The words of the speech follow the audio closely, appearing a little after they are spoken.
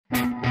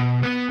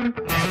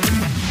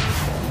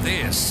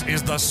This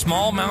is the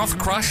Smallmouth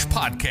Crush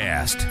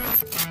podcast.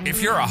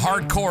 If you're a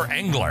hardcore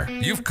angler,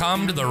 you've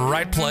come to the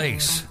right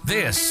place.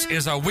 This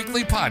is a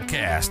weekly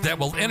podcast that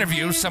will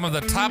interview some of the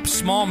top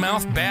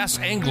smallmouth bass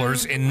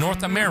anglers in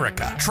North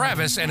America.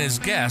 Travis and his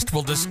guest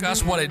will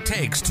discuss what it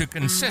takes to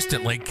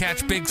consistently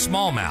catch big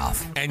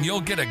smallmouth, and you'll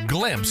get a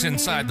glimpse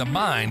inside the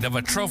mind of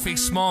a trophy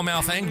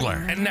smallmouth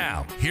angler. And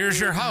now, here's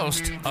your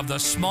host of the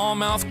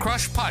Smallmouth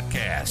Crush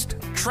podcast,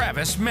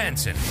 Travis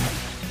Manson.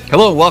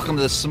 Hello, welcome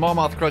to the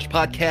Smallmouth Crush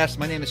podcast.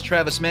 My name is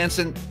Travis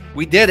Manson.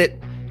 We did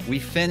it. We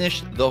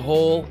finished the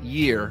whole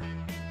year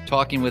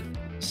talking with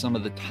some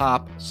of the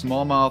top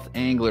smallmouth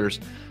anglers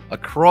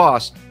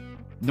across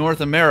North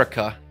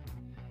America.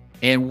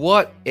 And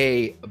what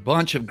a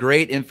bunch of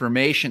great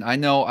information. I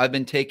know I've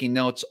been taking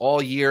notes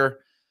all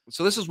year.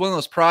 So this is one of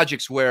those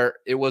projects where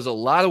it was a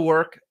lot of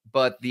work,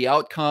 but the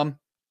outcome,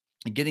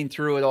 getting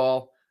through it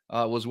all,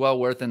 was well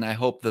worth it. And I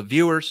hope the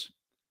viewers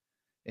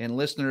and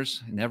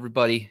listeners and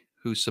everybody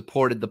who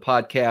supported the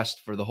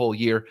podcast for the whole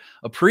year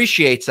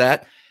appreciates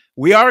that.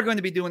 We are going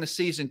to be doing a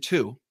season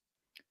 2.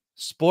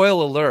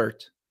 Spoil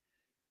alert,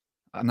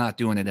 I'm not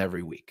doing it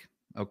every week,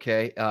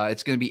 okay?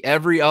 It's going to be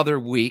every other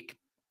week.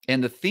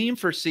 And the theme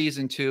for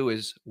season 2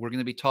 is we're going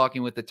to be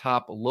talking with the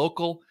top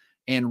local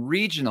and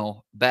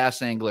regional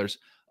bass anglers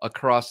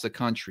across the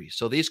country.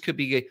 So these could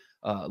be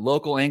a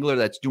local angler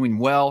that's doing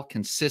well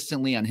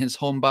consistently on his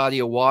home body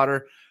of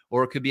water,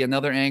 or it could be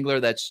another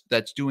angler that's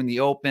doing the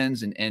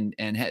opens and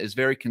is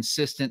very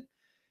consistent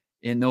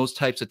in those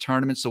types of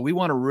tournaments. So we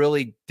want to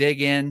really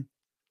dig in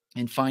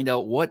and find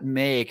out what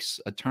makes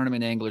a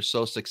tournament angler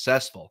so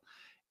successful.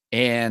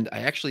 And I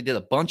actually did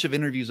a bunch of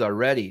interviews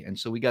already. And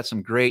so we got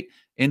some great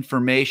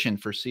information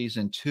for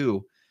season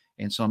 2.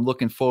 And so I'm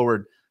looking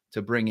forward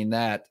to bringing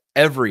that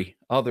every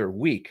other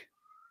week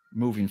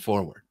moving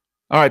forward.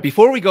 All right,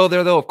 before we go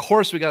there, though, of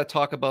course, we got to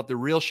talk about the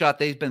Reel Shot.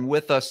 They've been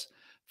with us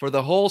for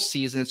the whole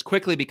season. It's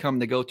quickly become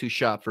the go-to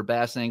shop for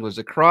bass anglers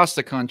across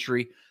the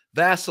country.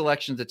 Vast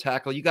selections to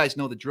tackle. You guys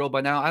know the drill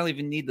by now. I don't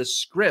even need the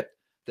script.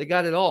 They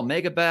got it all.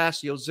 Mega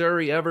Bass,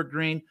 Yozuri,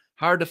 Evergreen,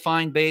 hard to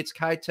find baits,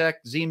 Kitech,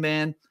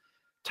 Z-Man,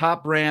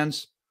 top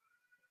brands,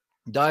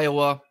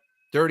 Daiwa,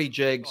 Dirty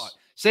Jigs,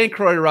 St.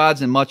 Croix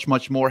rods, and much,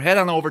 much more. Head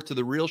on over to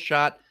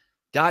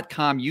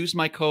thereelshot.com. Use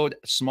my code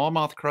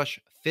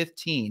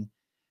SmallmouthCrush15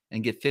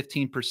 and get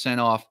 15%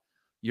 off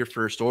your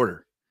first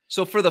order.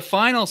 So for the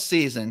final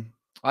season,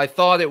 I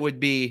thought it would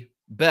be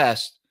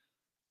best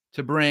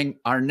to bring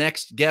our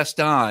next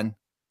guest on.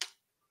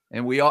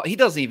 And he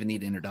doesn't even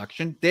need an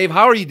introduction. Dave,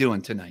 how are you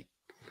doing tonight?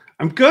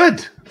 I'm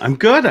good. I'm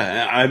good.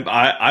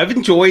 I've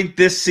enjoyed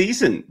this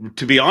season.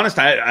 To be honest,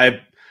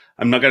 I'm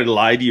not going to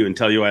lie to you and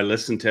tell you I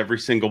listened to every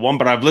single one,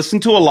 but I've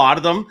listened to a lot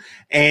of them.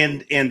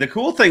 And the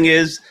cool thing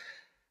is,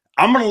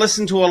 I'm going to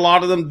listen to a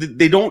lot of them.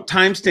 They don't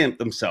timestamp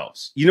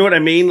themselves. You know what I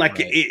mean? Like,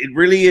 right. It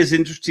really is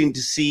interesting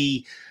to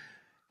see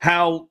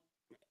how,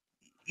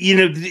 you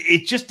know,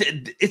 it's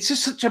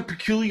just such a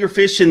peculiar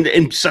fish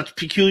and such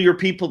peculiar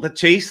people that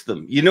chase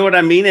them. You know what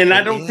I mean? And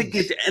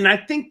I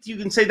think you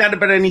can say that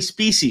about any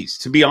species,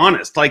 to be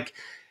honest. Like,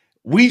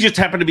 we just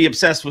happen to be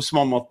obsessed with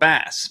smallmouth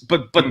bass,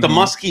 but the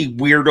musky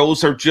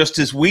weirdos are just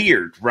as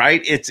weird,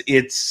 right?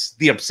 It's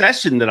the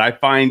obsession that I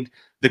find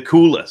the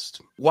coolest.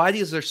 Why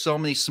is there so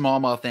many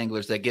smallmouth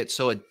anglers that get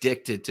so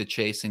addicted to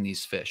chasing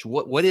these fish?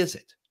 What is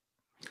it?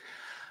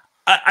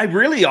 I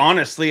really,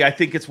 honestly, I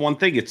think it's one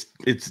thing. It's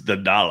the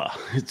dollar.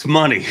 It's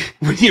money.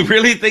 When you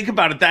really think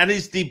about it, that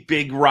is the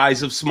big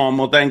rise of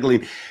smallmouth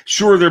angling.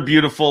 Sure, they're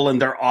beautiful and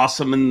they're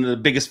awesome and the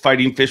biggest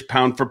fighting fish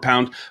pound for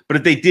pound. But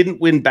if they didn't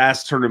win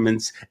bass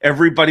tournaments,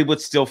 everybody would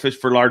still fish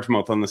for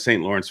largemouth on the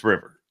St. Lawrence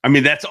River. I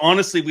mean, that's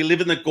honestly, we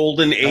live in the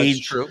golden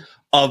age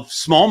of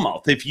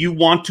smallmouth. If you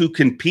want to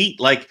compete,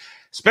 like,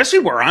 especially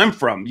where I'm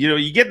from, you know,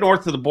 you get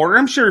north of the border.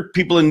 I'm sure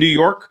people in New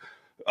York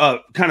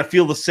kind of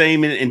feel the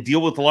same and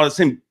deal with a lot of the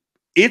same.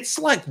 It's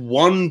like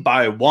one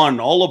by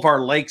one, all of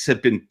our lakes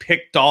have been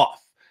picked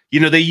off. You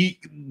know,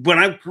 when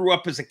I grew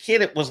up as a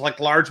kid, it was like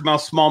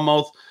largemouth,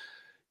 smallmouth,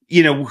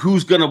 you know,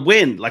 who's going to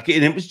win? Like,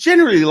 and it was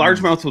generally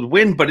largemouth would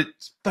win, but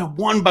it's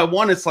one by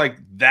one, it's like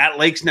that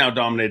lake's now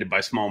dominated by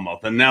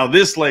smallmouth. And now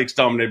this lake's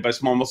dominated by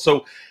smallmouth.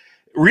 So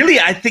really,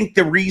 I think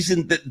the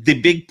reason that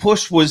the big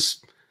push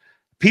was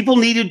people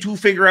needed to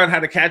figure out how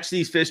to catch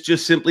these fish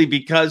just simply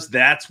because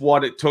that's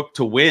what it took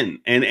to win.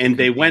 And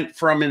they went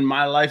from, in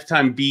my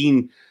lifetime,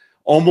 being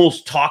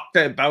almost talked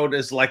about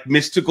as like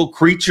mystical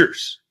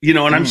creatures, you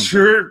know, and I'm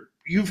sure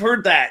you've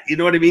heard that, you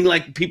know what I mean?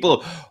 Like,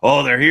 people,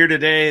 oh, they're here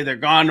today, they're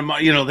gone tomorrow,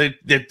 you know, they're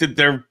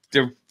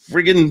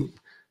friggin'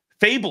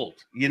 fabled,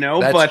 you know.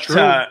 That's true.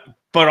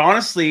 But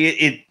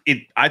honestly,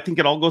 I think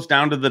it all goes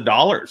down to the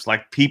dollars.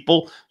 Like,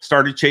 people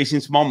started chasing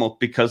smallmouth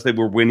because they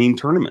were winning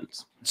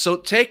tournaments. So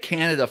take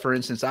Canada, for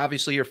instance.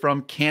 Obviously, you're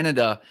from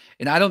Canada,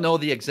 and I don't know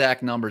the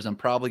exact numbers. I'm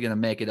probably going to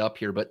make it up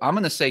here, but I'm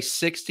going to say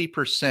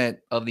 60%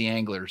 of the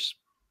anglers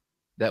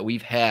that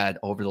we've had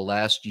over the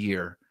last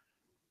year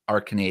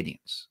are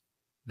Canadians.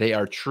 They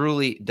are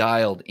truly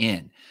dialed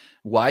in.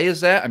 Why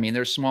is that? I mean,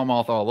 there's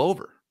smallmouth all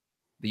over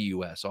the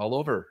U.S., all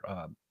over,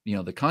 you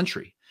know, the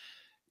country.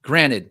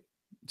 Granted,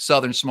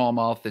 southern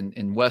smallmouth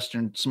and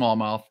western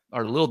smallmouth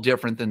are a little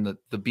different than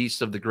the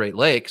beasts of the Great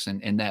Lakes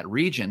and that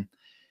region,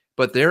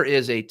 but there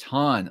is a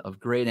ton of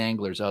great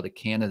anglers out of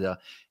Canada.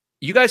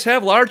 You guys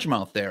have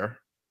largemouth there,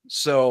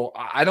 so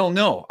I don't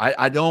know.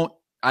 I don't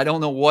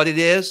know what it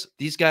is.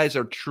 These guys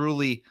are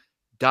truly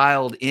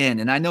dialed in,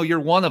 and I know you're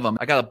one of them.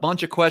 I got a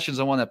bunch of questions.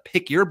 I want to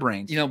pick your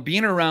brains. You know,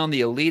 being around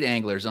the elite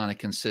anglers on a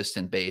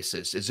consistent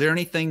basis, is there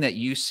anything that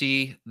you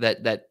see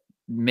that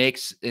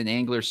makes an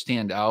angler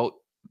stand out,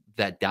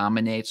 that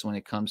dominates when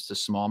it comes to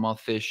smallmouth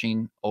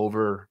fishing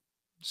over,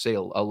 say, a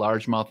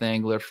largemouth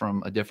angler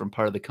from a different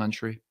part of the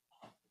country?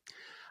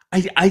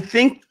 I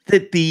think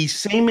that the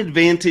same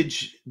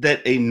advantage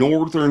that a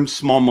northern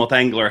smallmouth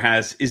angler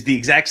has is the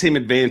exact same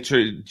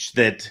advantage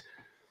that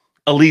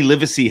Ali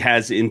Livesey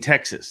has in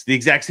Texas, the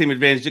exact same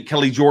advantage that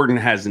Kelly Jordan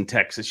has in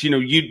Texas. You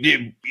know,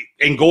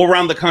 and go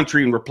around the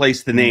country and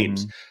replace the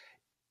names.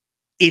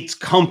 It's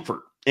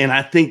comfort. And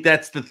I think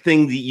that's the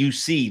thing that you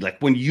see. Like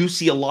when you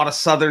see a lot of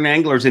southern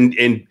anglers and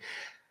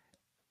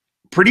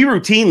pretty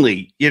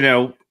routinely, you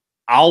know,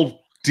 I'll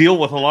deal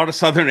with a lot of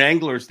southern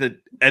anglers that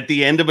at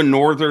the end of a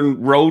northern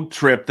road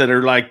trip that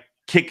are like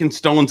kicking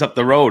stones up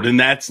the road. And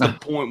that's the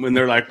point when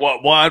they're like,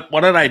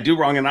 what did I do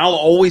wrong? And I'll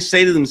always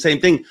say to them the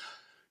same thing.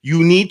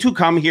 You need to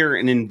come here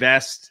and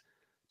invest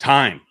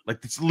time.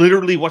 Like it's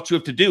literally what you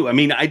have to do. I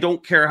mean, I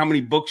don't care how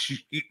many books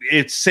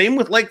it's same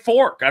with Lake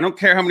Fork. I don't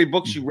care how many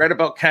books you read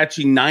about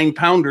catching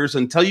 9-pounders.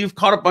 Until you've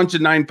caught a bunch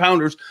of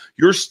 9-pounders,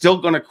 you're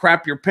still going to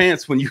crap your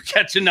pants when you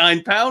catch a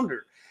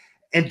 9-pounder.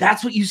 And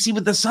that's what you see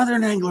with the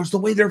southern anglers, the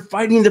way they're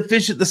fighting the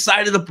fish at the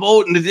side of the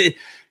boat. And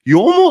you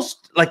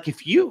almost, like a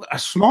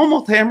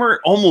smallmouth hammer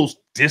almost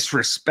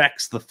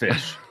disrespects the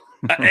fish.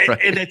 Right.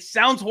 And it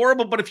sounds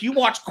horrible, but if you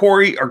watch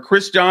Corey or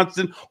Chris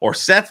Johnson or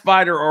Seth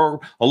Vider or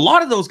a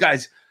lot of those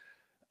guys,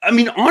 I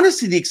mean,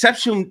 honestly,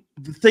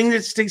 the thing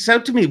that sticks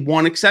out to me,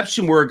 one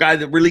exception where a guy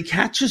that really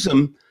catches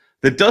them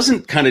that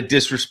doesn't kind of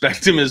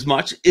disrespect him as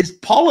much is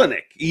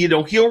Polinick. You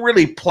know, he'll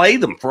really play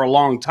them for a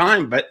long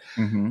time. But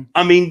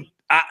I mean,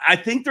 I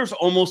think there's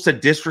almost a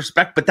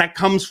disrespect, but that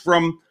comes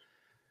from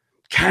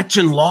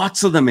catching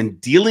lots of them and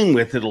dealing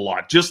with it a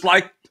lot. Just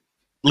like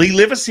Lee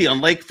Livesey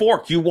on Lake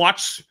Fork. You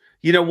watch,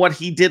 you know, what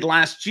he did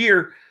last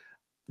year.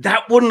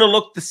 That wouldn't have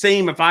looked the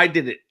same if I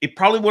did it. It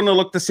probably wouldn't have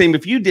looked the same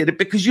if you did it,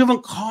 because you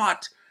haven't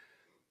caught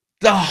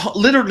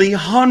literally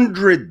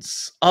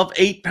hundreds of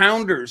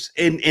 8-pounders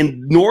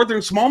and northern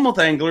smallmouth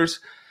anglers.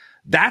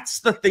 That's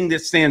the thing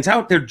that stands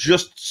out.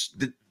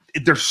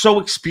 They're so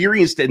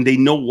experienced and they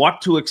know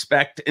what to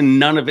expect, and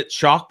none of it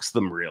shocks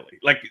them really.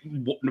 Like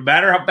no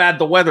matter how bad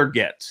the weather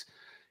gets,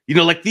 you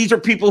know, like these are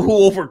people who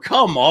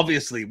overcome.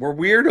 Obviously, we're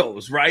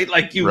weirdos, right?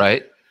 Like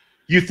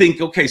you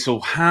think, okay, so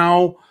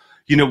how,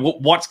 you know,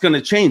 what's going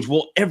to change?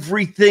 Well,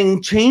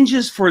 everything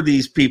changes for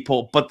these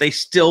people, but they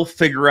still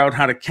figure out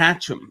how to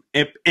catch them.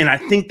 And I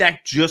think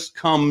that just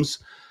comes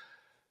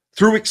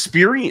through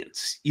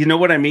experience. You know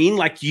what I mean?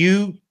 Like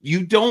you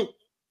don't,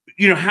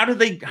 you know, how do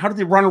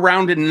they run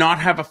around and not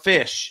have a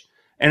fish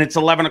and it's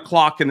 11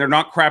 o'clock and they're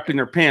not crapping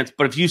their pants?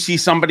 But if you see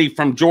somebody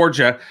from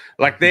Georgia,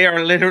 like they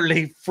are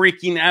literally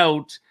freaking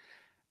out,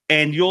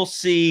 and you'll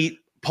see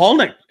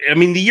Polnick. I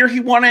mean, the year he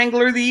won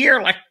Angler of the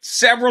Year, like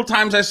several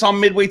times I saw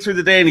him midway through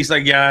the day and he's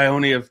like, yeah, I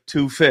only have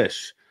 2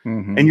 fish.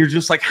 And you're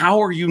just like,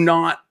 how are you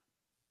not?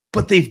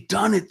 But they've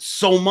done it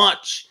so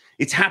much.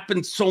 It's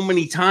happened so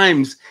many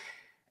times.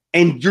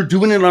 And you're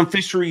doing it on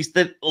fisheries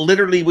that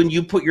literally when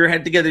you put your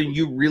head together,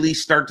 you really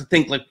start to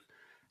think like,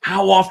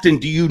 how often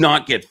do you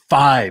not get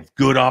 5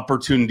 good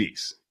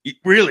opportunities?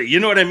 Really, you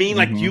know what I mean?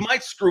 Like you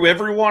might screw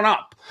everyone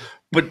up,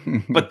 but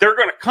they're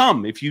going to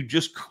come if you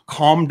just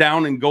calm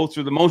down and go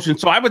through the motion.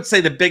 So I would say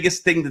the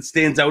biggest thing that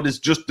stands out is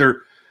just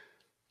their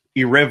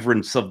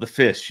irreverence of the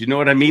fish. You know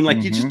what I mean?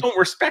 Like you just don't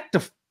respect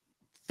a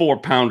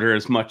 4-pounder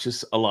as much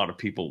as a lot of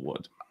people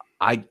would.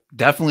 I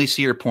definitely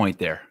see your point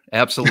there.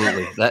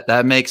 Absolutely.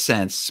 that makes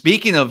sense.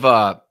 Speaking of,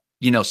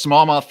 you know,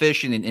 smallmouth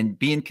fishing and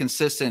being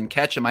consistent and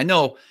catch them, I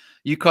know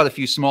you caught a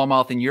few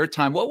smallmouth in your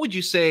time. What would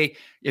you say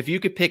if you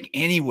could pick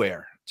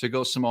anywhere to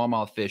go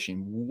smallmouth fishing?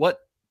 What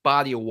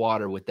body of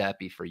water would that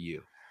be for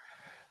you?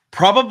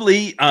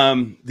 Probably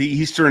the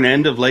eastern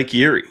end of Lake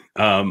Erie.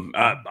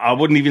 I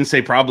wouldn't even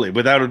say probably,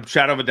 without a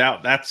shadow of a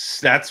doubt.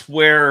 That's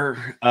where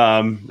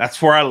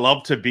I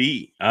love to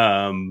be.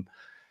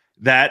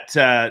 That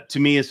to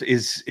me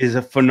is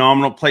a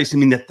phenomenal place. I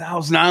mean, the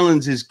Thousand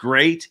Islands is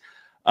great,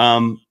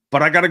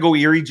 but I got to go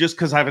Erie just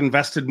because I've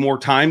invested more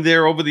time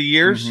there over the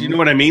years. You know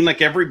what I mean?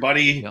 Like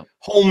everybody,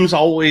 home's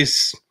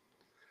always,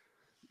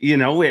 you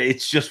know,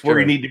 it's just where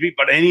you need to be.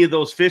 But any of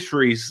those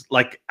fisheries,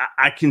 like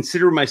I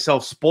consider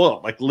myself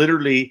spoiled. Like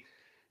literally,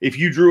 if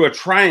you drew a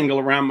triangle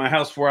around my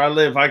house where I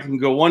live, I can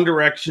go one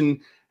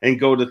direction and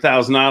go to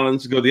Thousand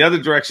Islands, go the other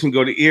direction,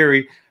 go to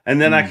Erie. And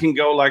then I can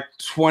go like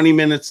 20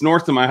 minutes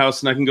north of my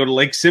house and I can go to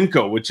Lake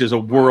Simcoe, which is a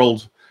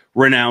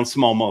world-renowned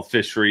smallmouth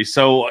fishery.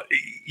 So,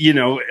 you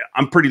know,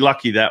 I'm pretty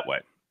lucky that way.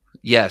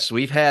 Yes,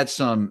 we've had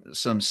some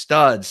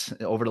studs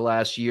over the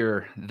last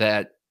year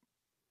that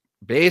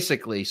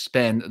basically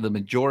spend the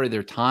majority of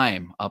their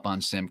time up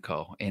on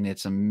Simcoe, and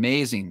it's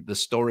amazing the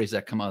stories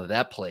that come out of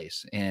that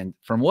place. And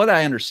from what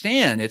I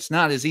understand, it's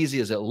not as easy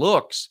as it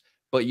looks,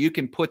 but you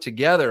can put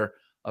together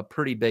a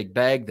pretty big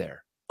bag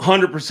there.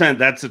 100%.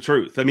 That's the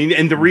truth. I mean,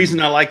 and the reason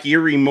I like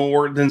Erie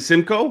more than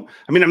Simcoe,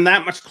 I mean, I'm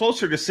that much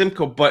closer to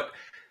Simcoe, but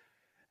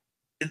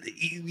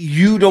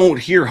you don't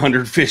hear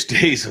 100 fish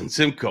days on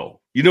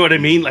Simcoe. You know what I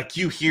mean? Like,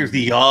 you hear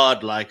the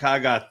odd, like, I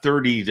got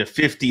 30 to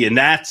 50, and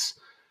that's,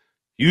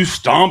 you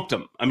stomped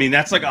them. I mean,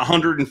 that's like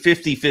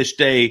 150 fish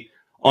day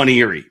on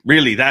Erie.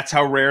 Really, that's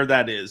how rare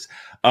that is.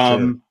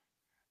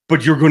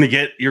 But you're going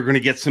to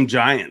get some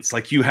giants.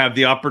 Like, you have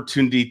the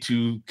opportunity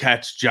to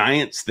catch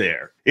giants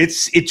there.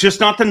 It's just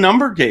not the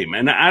number game.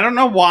 And I don't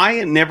know why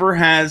it never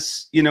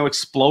has, you know,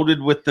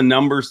 exploded with the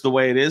numbers the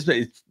way it is,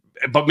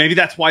 but maybe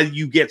that's why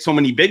you get so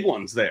many big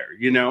ones there,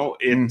 you know,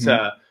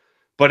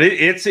 but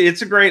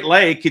it's a great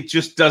lake. It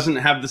just doesn't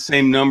have the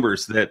same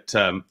numbers that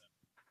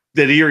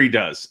Erie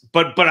does.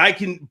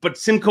 But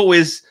Simcoe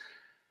is,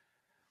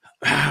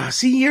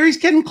 see, Erie's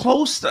getting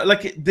close.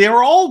 Like,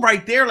 they're all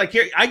right there. Like,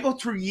 I go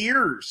through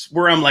years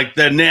where I'm like,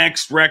 the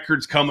next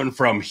record's coming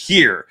from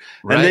here.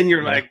 Right. And then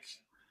you're like,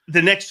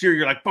 the next year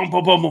you're like, boom,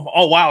 boom, boom, boom.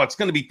 Oh, wow, it's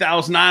going to be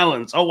Thousand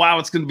Islands. Oh, wow,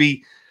 it's going to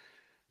be.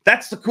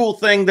 That's the cool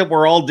thing that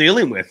we're all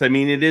dealing with. I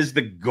mean, it is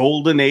the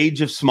golden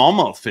age of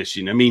smallmouth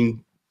fishing. I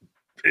mean,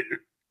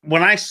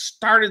 when I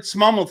started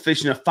smallmouth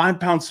fishing, a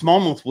 5-pound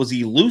smallmouth was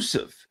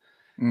elusive.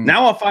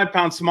 Now a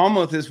 5-pound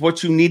smallmouth is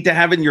what you need to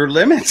have in your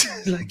limit.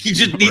 Like, you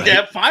just need to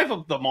have 5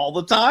 of them all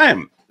the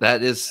time.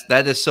 That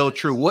is so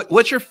true.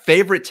 What's your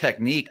favorite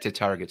technique to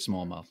target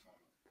smallmouth?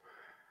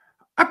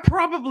 I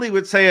probably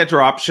would say a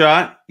drop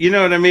shot. You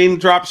know what I mean?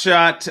 Drop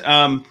shot.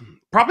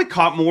 Probably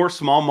caught more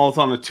smallmouth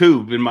on a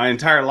tube in my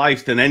entire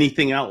life than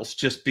anything else,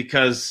 just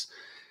because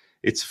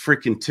it's a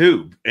freaking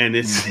tube, and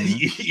it's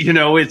you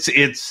know,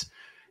 it's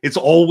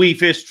all we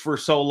fished for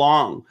so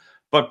long.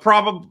 But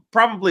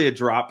probably a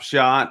drop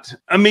shot.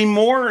 I mean,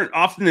 more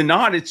often than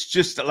not, it's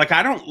just like,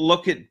 I don't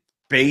look at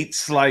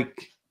baits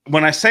like,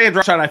 when I say a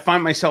drop shot, I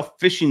find myself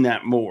fishing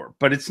that more.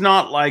 But it's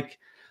not like,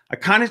 I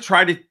kind of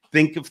try to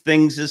think of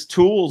things as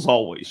tools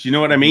always. You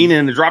know what I mean?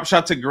 And the drop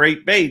shot's a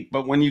great bait,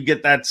 but when you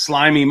get that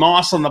slimy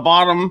moss on the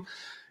bottom,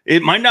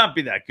 it might not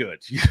be that good.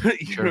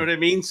 You know what I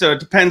mean? So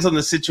it depends on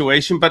the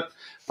situation. But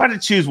if I had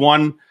to choose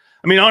one,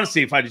 I mean,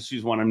 honestly, if I had to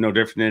choose one, I'm no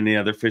different than any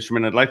other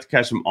fisherman. I'd like to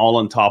catch them all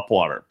on top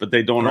water, but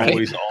they don't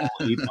always all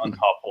eat on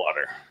top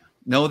water.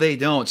 No, they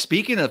don't.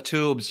 Speaking of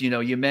tubes, you know,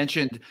 you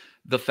mentioned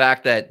the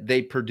fact that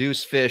they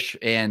produce fish,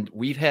 and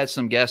we've had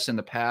some guests in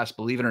the past,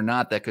 believe it or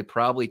not, that could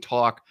probably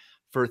talk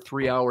for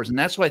 3 hours. And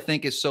that's what I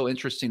think is so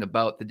interesting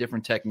about the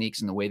different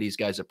techniques and the way these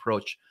guys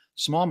approach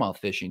smallmouth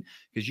fishing,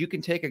 because you can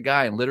take a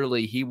guy and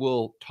literally he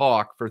will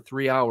talk for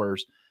 3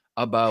 hours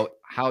about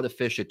how to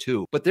fish a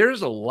tube. But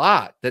there's a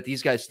lot that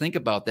these guys think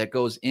about that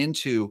goes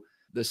into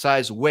the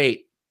size,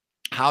 weight,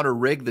 how to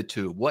rig the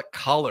tube, what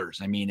colors.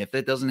 I mean, if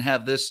it doesn't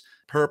have this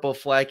purple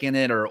fleck in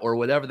it or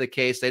whatever the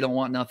case, they don't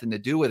want nothing to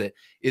do with it.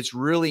 It's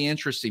really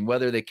interesting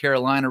whether they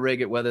Carolina rig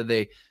it, whether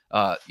they,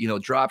 you know,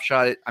 drop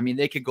shot it. I mean,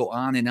 they could go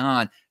on and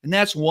on. And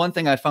that's one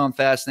thing I found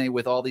fascinating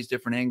with all these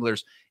different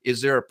anglers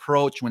is their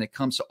approach when it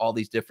comes to all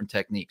these different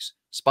techniques.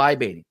 Spy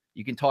baiting.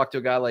 You can talk to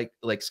a guy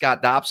like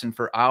Scott Dobson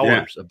for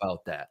hours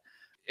about that.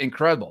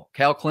 Incredible.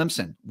 Cal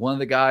Clemson, one of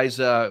the guys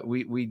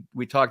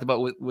we talked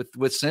about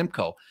with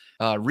Simcoe.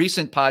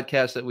 Recent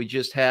podcast that we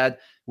just had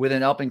with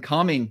an up and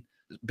coming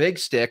big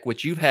stick,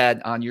 which you've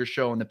had on your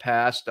show in the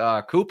past,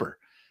 Cooper.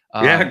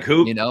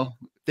 Coop. You know,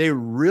 they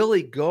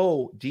really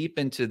go deep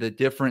into the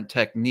different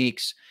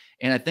techniques,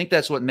 and I think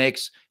that's what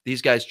makes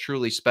these guys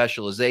truly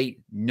special. Is they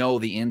know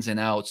the ins and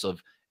outs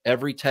of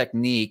every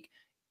technique.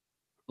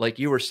 Like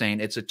you were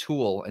saying, it's a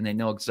tool, and they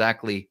know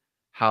exactly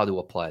how to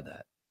apply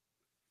that.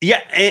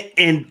 Yeah,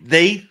 and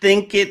they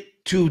think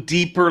it to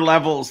deeper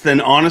levels than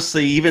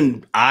honestly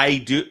even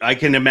I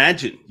can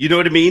imagine. You know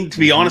what I mean? To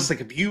be honest, like,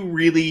 if you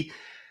really,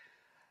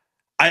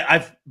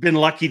 I've been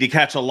lucky to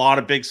catch a lot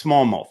of big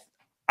smallmouth.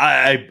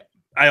 I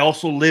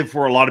also live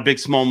where a lot of big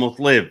smallmouth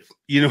live.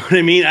 You know what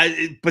I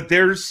mean? But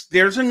there's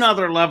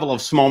another level of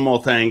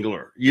smallmouth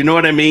angler. You know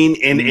what I mean?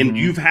 And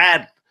you've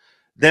had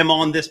them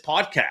on this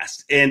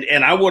podcast,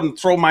 and I wouldn't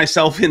throw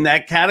myself in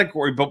that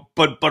category.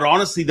 But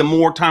honestly, the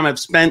more time I've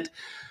spent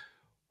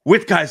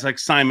with guys like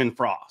Simon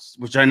Frost,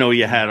 which I know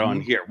you had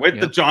on here, with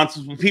the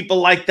Johnsons, with people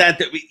like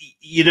that we,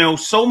 you know,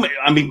 so many.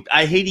 I mean,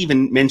 I hate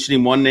even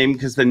mentioning one name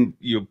because then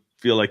you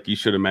feel like you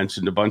should have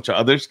mentioned a bunch of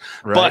others.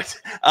 Right.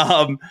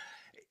 But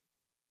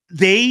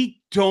they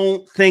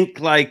don't think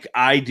like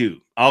I do.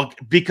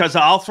 Because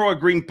I'll throw a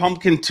green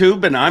pumpkin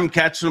tube and I'm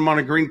catching them on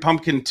a green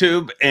pumpkin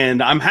tube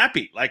and I'm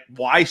happy. Like,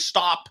 why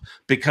stop?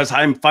 Because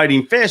I'm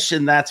fighting fish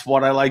and that's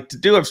what I like to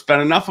do. I've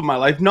spent enough of my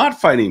life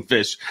not fighting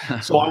fish.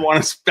 So I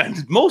want to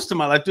spend most of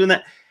my life doing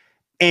that.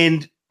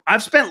 And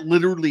I've spent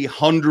literally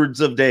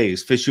hundreds of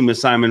days fishing with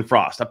Simon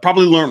Frost. I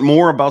probably learned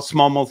more about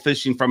smallmouth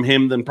fishing from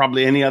him than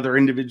probably any other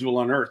individual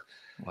on earth.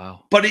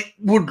 Wow. But it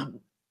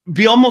would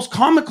be almost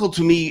comical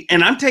to me.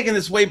 And I'm taking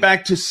this way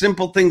back to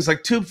simple things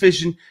like tube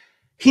fishing.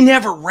 he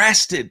never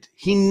rested.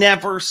 He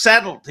never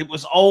settled. It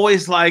was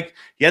always like,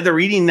 yeah, they're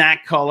eating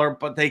that color,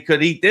 but they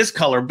could eat this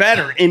color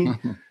better.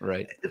 And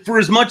right. For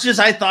as much as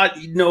I thought,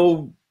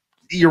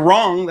 you're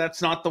wrong,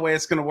 that's not the way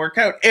it's going to work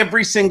out,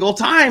 every single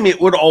time it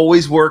would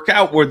always work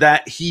out where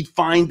that he'd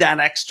find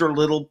that extra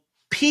little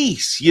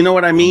piece. You know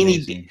what I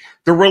mean?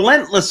 They're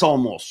relentless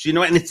almost,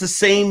 and it's the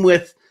same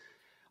with,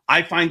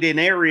 I find an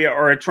area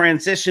or a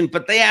transition,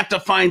 but they have to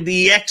find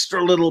the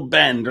extra little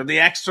bend or the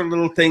extra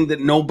little thing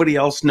that nobody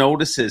else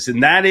notices.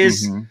 And that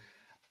is,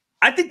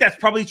 I think that's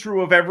probably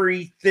true of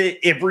every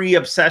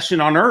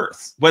obsession on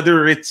earth,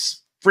 whether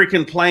it's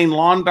freaking playing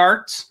lawn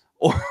darts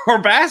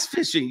or bass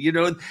fishing.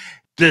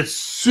 The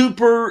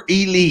super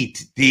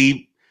elite,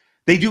 they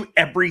do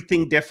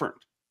everything different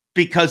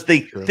because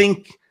they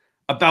think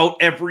about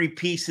every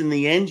piece in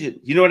the engine.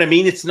 You know what I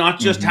mean? It's not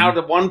just how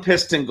the one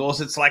piston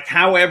goes. It's like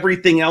how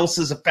everything else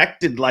is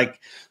affected, like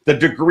the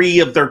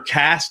degree of their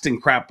cast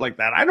and crap like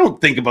that. I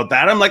don't think about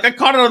that. I'm like, I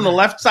caught it on the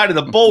left side of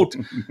the boat.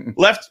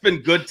 Left's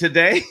been good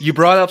today. You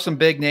brought up some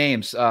big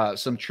names,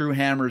 some true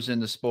hammers in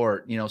the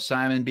sport,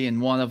 Simon being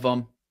one of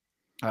them.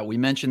 We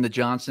mentioned the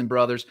Johnson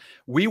brothers.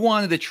 We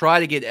wanted to try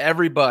to get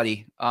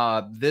everybody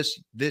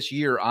this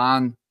year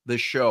on the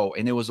show,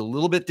 and it was a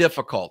little bit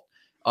difficult.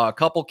 A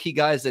couple key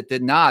guys that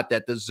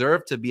that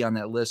deserve to be on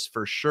that list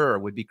for sure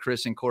would be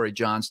Chris and Corey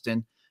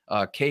Johnston,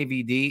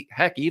 KVD,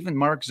 heck, even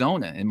Mark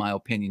Zona, in my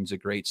opinion, is a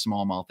great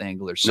smallmouth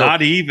angler. So,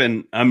 not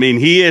even. I mean,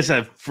 he is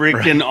a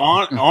freaking,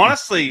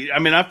 honestly, I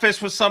mean, I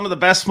fished with some of the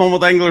best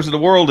smallmouth anglers in the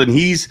world, and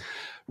he's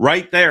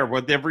right there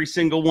with every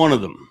single one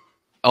of them.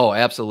 Oh,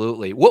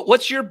 absolutely.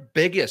 What's your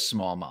biggest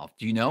smallmouth?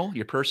 Do you know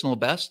your personal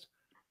best?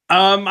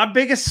 My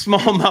biggest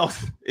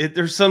smallmouth,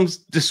 there's some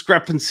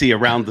discrepancy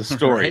around the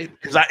story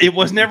because it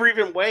was never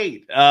even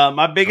weighed.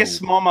 My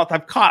biggest smallmouth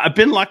I've caught, I've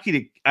been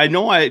lucky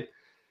to,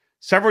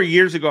 several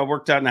years ago I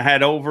worked out and I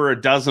had over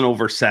a dozen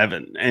over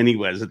 7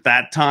 anyways at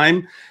that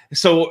time.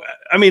 So,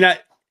 I mean,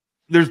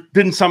 there's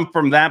been some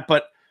from that,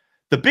 but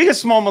the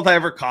biggest smallmouth I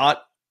ever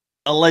caught,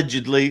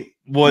 allegedly,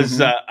 was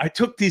I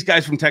took these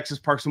guys from Texas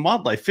Parks and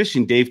Wildlife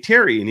fishing, Dave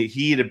Terry, and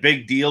he had a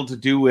big deal to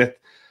do with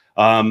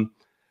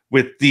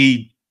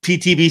the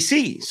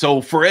TTBC.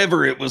 So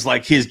forever it was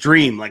like his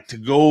dream, like to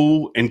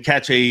go and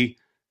catch a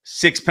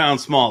 6-pound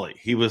smallie.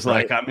 He was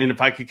like, I mean,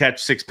 if I could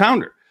catch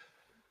 6-pounder.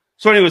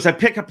 So anyways, I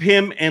pick up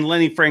him and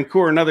Lenny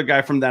Francoeur, another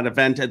guy from that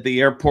event at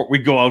the airport. We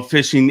go out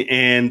fishing,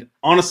 and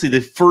honestly,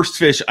 the first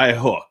fish I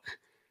hook,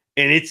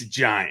 and it's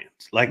giant.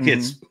 Like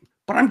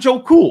but I'm Joe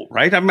Cool,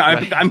 right? I'm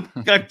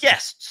got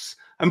guests.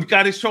 I've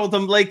got to show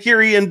them Lake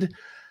Erie, and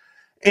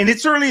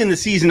it's early in the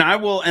season.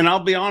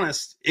 I'll be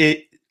honest,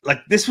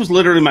 this was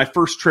literally my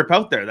first trip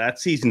out there that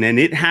season. And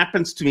it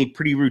happens to me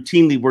pretty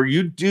routinely where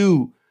you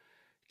do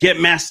get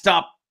messed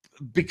up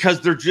because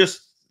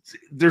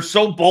they're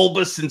so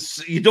bulbous and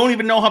you don't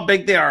even know how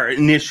big they are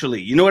initially.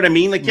 You know what I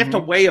mean? Like you have to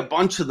weigh a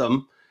bunch of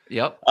them.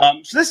 Yep.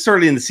 So this is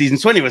early in the season.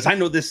 So anyways, I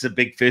know this is a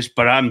big fish,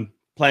 but I'm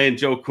playing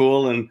Joe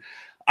Cool and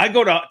I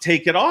go to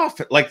take it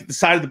off. Like the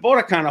side of the boat,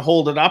 I kind of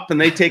hold it up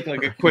and they take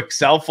like a quick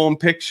cell phone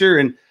picture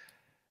and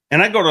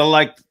I go to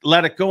like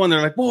let it go, and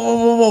they're like, whoa,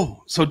 whoa,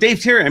 whoa. So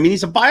Dave Terry, I mean,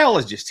 he's a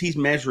biologist. He's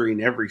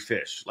measuring every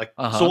fish. Like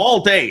so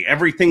all day,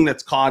 everything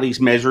that's caught, he's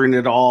measuring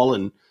it all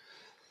and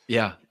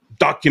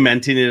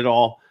documenting it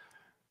all.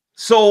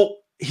 So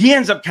he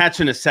ends up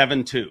catching a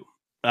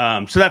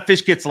 7.2. So that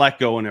fish gets let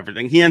go and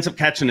everything. He ends up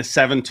catching a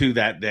 7.2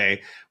 that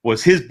day,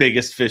 was his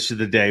biggest fish of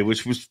the day,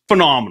 which was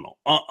phenomenal,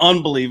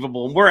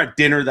 unbelievable. And we're at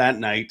dinner that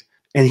night.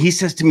 And he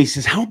says to me,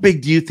 how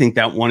big do you think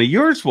that one of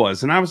yours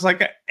was? And I was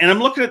like, and I'm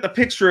looking at the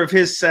picture of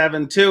his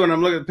 7.2 and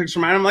I'm looking at the picture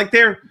of mine. I'm like,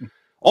 they're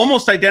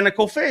almost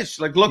identical fish,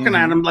 like looking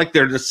at them like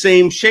they're the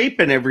same shape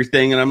and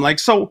everything. And I'm like,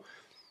 so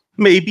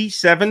maybe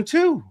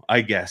 7.2,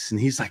 I guess. And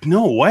he's like,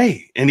 no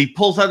way. And he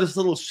pulls out this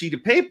little sheet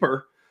of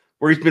paper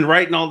where he's been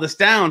writing all this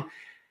down.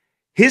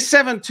 His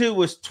 7.2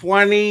 was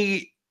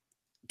 20,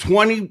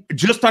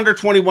 just under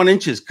 21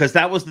 inches, because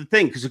that was the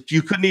thing, because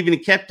you couldn't even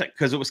kept it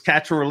because it was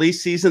catch and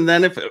release season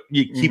then if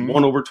you keep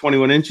one over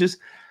 21 inches.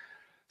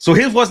 So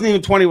his wasn't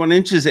even 21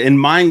 inches, and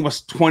mine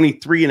was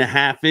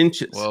 23.5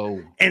 inches.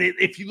 Whoa. And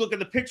if you look at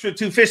the picture of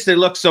two fish, they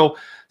look so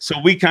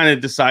we kind of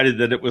decided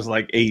that it was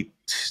like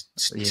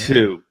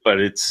 8.2, but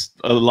it's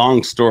a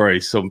long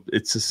story. So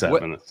it's a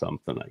 7 or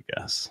something, I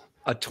guess.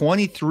 A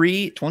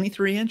 23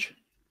 inch?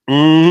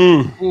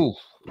 Ooh.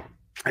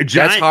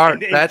 That's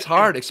hard. That's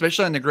hard,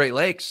 especially on the Great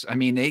Lakes. I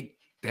mean,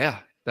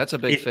 that's a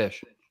big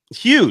fish.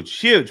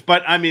 Huge.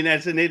 But I mean,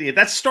 as an idiot,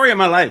 that's the story of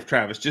my life,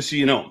 Travis, just so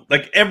you know.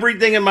 Like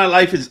everything in my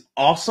life is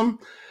awesome,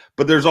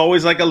 but there's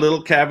always like a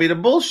little caveat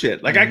of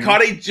bullshit. Like I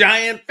caught a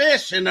giant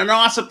fish and an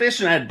awesome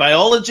fish, and I had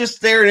biologists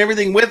there and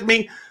everything with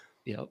me.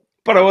 Yep.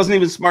 But I wasn't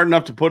even smart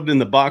enough to put it in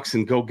the box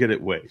and go get it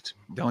weighed.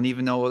 Don't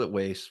even know what it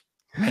weighs.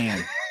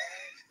 Man.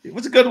 It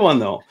was a good one,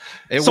 though.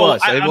 I'm going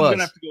to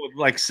have to go with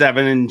like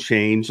 7 and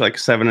change, like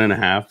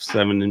 7.5,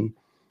 7 and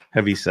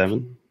heavy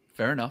 7.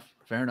 Fair enough.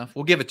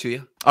 We'll give it to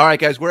you. All right,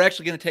 guys, we're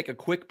actually going to take a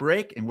quick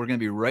break, and we're going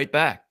to be right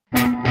back.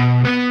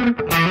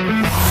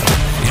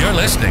 You're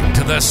listening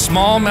to the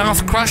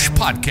Smallmouth Crush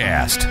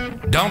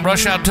podcast. Don't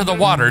rush out to the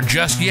water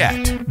just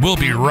yet. We'll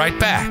be right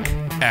back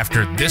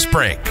after this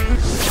break.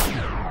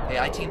 Hey,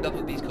 I teamed up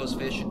with Beast Coast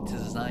Fishing to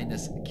design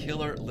this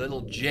killer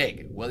little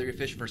jig. Whether you're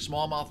fishing for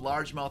smallmouth,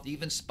 largemouth,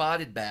 even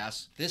spotted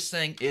bass, this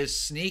thing is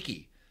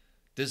sneaky.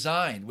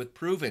 Designed with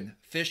proven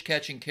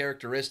fish-catching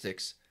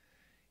characteristics,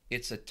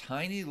 it's a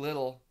tiny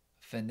little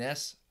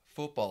finesse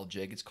football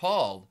jig. It's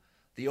called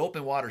the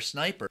Open Water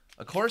Sniper.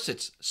 Of course,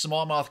 it's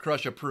Smallmouth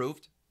Crush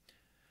approved.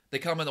 They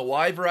come in a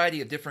wide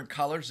variety of different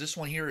colors. This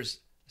one here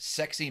is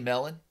Sexy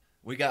Melon.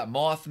 We got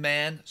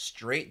Mothman,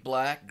 Straight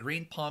Black,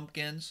 Green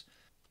Pumpkins.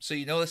 So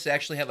you notice they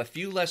actually have a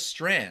few less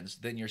strands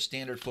than your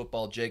standard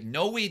football jig.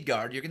 No weed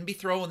guard. You're going to be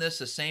throwing this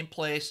the same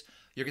place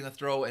you're going to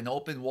throw an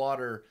open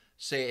water,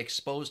 say,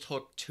 exposed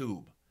hook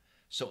tube.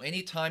 So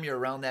anytime you're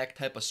around that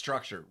type of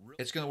structure,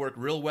 it's going to work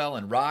real well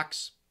in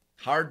rocks,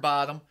 hard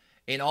bottom,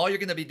 and all you're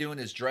going to be doing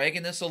is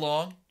dragging this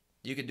along.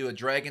 You can do a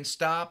drag and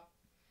stop,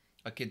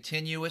 a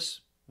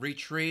continuous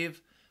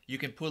retrieve. You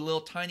can put a little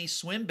tiny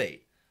swim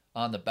bait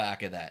on the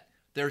back of that.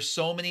 There's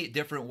so many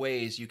different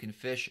ways you can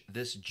fish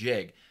this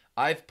jig.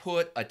 I've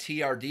put a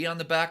TRD on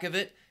the back of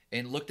it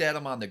and looked at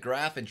them on the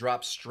graph and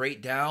dropped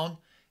straight down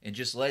and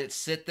just let it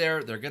sit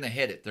there. They're going to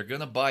hit it. They're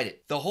going to bite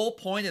it. The whole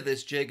point of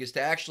this jig is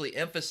to actually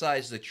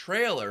emphasize the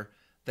trailer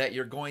that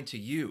you're going to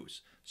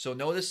use. So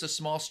notice the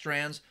small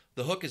strands.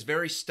 The hook is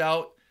very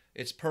stout.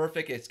 It's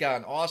perfect. It's got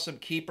an awesome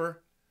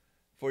keeper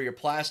for your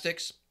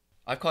plastics.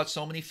 I've caught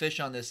so many fish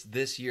on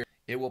this year.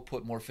 It will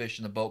put more fish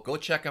in the boat. Go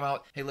check them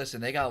out. Hey, listen,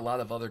 they got a lot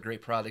of other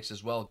great products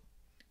as well.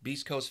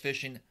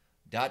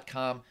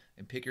 BeastCoastFishing.com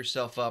and pick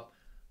yourself up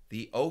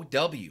the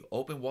OW,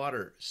 Open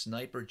Water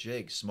Sniper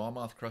Jig,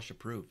 Smallmouth Crush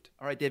approved.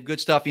 All right, Dave, good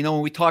stuff. You know,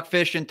 when we talk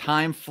fishing,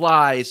 time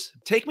flies.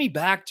 Take me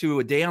back to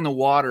a day on the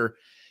water,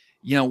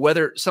 you know,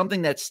 whether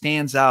something that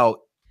stands out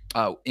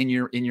in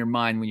your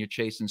mind when you're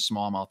chasing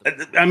smallmouth.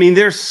 I mean,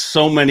 there's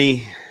so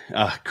many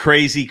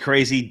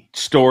crazy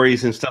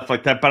stories and stuff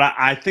like that, but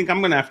I think I'm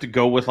going to have to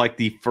go with like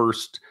the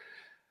first,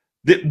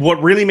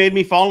 what really made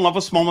me fall in love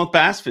with smallmouth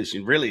bass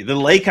fishing, really. The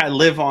lake I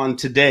live on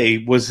today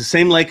was the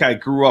same lake I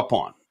grew up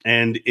on,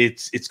 and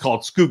it's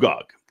called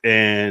Scugog,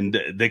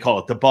 and they call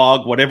it the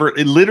bog, whatever.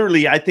 It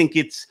literally, I think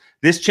it's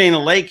this chain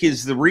of lakes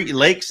is the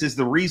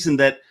reason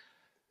that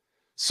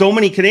so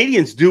many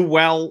Canadians do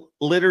well.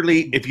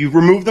 Literally, if you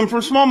remove them from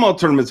smallmouth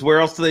tournaments,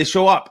 where else do they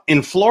show up?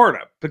 In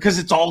Florida, because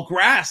it's all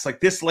grass. Like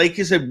this lake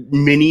is a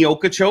mini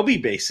Okeechobee,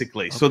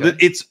 basically. Okay. So that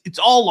it's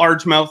all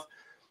largemouth.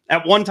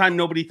 At one time,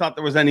 nobody thought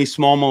there was any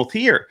smallmouth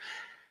here.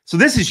 So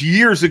this is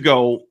years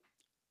ago.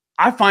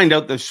 I find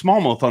out there's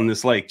smallmouth on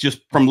this lake just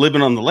from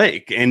living on the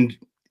lake, and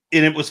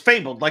it was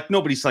fabled. Like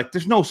nobody's like,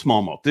 there's no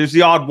smallmouth. There's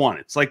the odd one.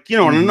 It's like, you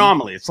know, an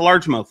anomaly. It's a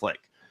largemouth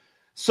lake.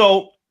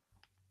 So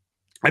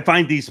I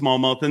find these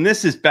smallmouth, and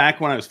this is back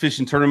when I was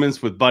fishing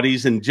tournaments with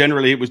buddies, and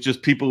generally it was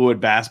just people who had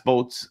bass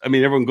boats. I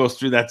mean, everyone goes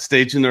through that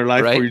stage in their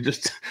life where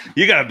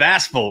you got a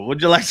bass boat.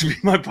 Would you like to be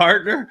my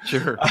partner?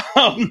 Sure.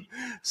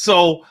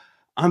 So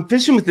I'm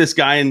fishing with this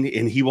guy, and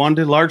he wanted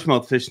to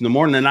largemouth fish in the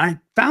morning, and I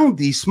found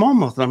these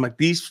smallmouth, and I'm like,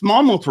 these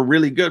smallmouth are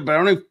really good, but I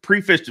only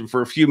pre-fished them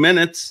for a few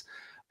minutes,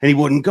 and he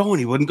wouldn't go.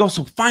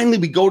 So finally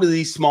we go to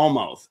these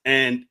smallmouth,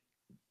 and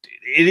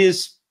it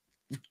is,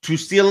 to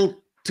steal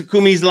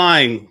Takumi's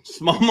line,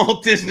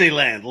 smallmouth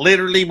Disneyland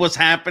literally was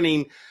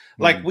happening.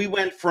 Like we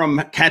went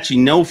from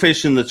catching no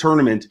fish in the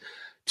tournament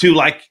to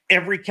like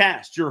every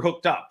cast you're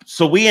hooked up.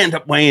 So we end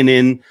up weighing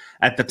in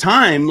at the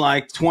time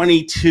like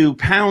 22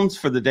 pounds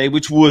for the day,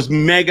 which was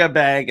mega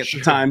bag at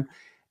the time.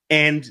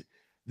 And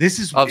this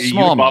is of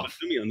small Bob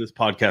Azumi on this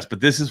podcast,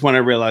 but this is when I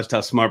realized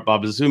how smart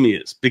Bob Azumi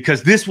is,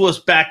 because this was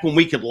back when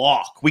we could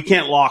lock. We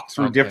can't lock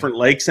through different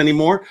lakes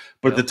anymore,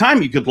 but at the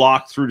time you could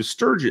lock through to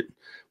Sturgeon,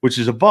 which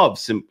is above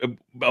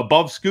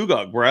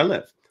Scugog, where I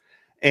live.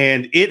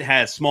 And it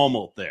has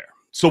smallmouth there.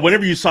 So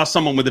whenever you saw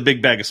someone with a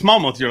big bag of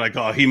smallmouth, you're like,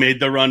 oh, he made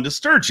the run to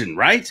Sturgeon,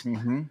 right?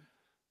 Mm-hmm.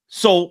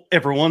 So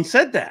everyone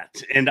said that.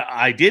 And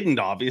I didn't,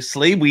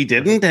 obviously. We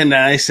didn't. And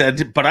I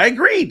said, but I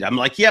agreed. I'm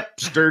like, yep,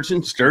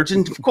 Sturgeon,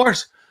 of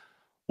course.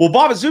 Well,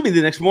 Bob Azumi,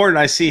 the next morning,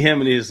 I see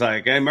him, and he's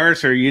like, hey,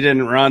 Mercer, you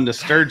didn't run to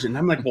Sturgeon.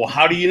 I'm like, well,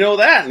 how do you know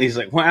that? And he's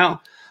like,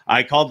 well,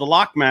 I called the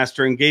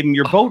lockmaster and gave him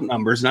your boat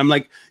numbers. And I'm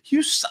like,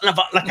 you son of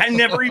a, like, I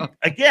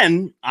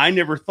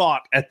never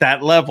thought at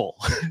that level.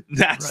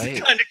 That's the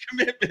kind of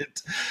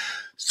commitment.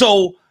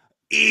 So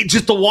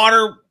just the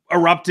water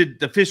erupted.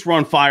 The fish were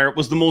on fire. It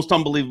was the most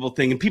unbelievable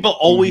thing. And people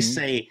always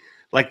say,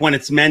 like, when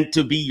it's meant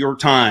to be your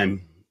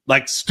time,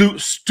 like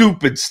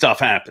stupid stuff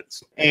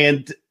happens.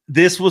 And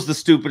this was the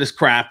stupidest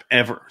crap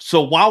ever.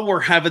 So while we're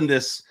having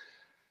this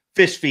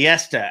fish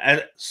fiesta,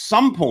 at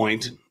some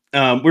point,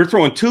 we're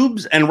throwing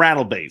tubes and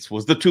rattle baits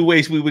was the two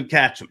ways we would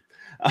catch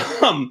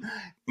them.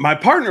 My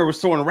partner was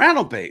throwing a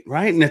rattle bait,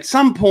 right? And at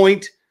some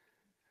point,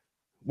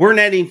 we're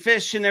netting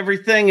fish and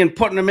everything and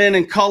putting them in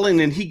and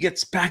culling, and he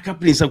gets back up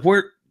and he's like,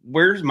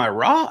 where's my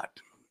rod?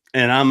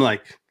 And I'm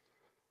like,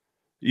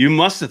 you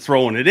must have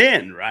thrown it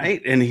in, right?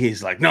 And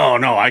he's like, no,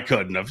 I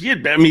couldn't have.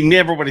 I mean,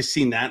 everybody's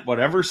seen that,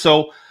 whatever.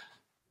 So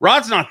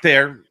rod's not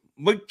there.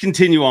 we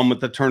continue on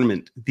with the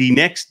tournament. The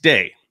next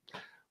day,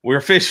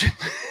 we're fishing,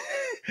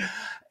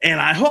 and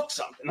I hook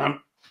something.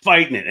 I'm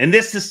fighting it, and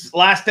this is the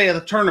last day of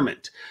the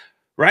tournament,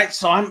 right?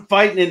 So I'm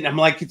fighting it, and I'm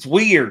like, it's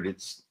weird.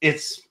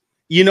 It's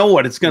you know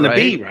what it's going to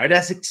be, right?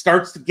 As it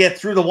starts to get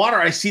through the water,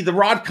 I see the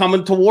rod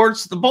coming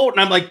towards the boat, and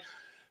I'm like,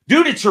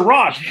 dude, it's your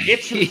rod.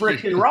 It's your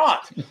freaking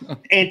rod.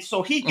 And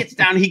so he gets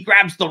down, he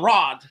grabs the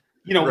rod.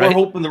 You know, we're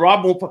hoping the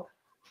rod won't fall.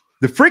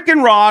 The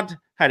freaking rod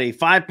had a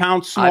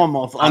 5-pound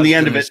smallmouth on the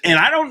end of it. And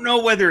I don't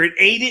know whether it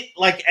ate it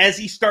like as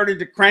he started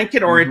to crank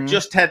it, or it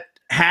just had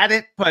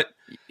it. But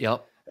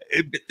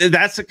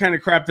that's the kind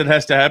of crap that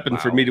has to happen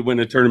for me to win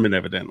a tournament,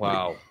 evidently.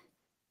 Wow.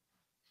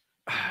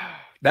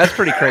 That's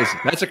pretty crazy.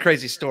 That's a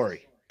crazy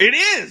story. It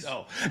is.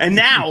 Oh. And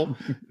now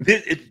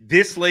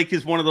this lake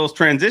is one of those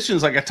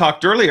transitions. Like I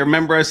talked earlier,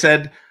 remember I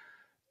said,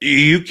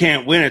 you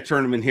can't win a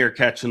tournament here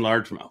catching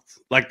largemouth.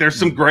 Like there's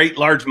some great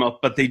largemouth,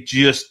 but they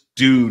just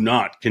do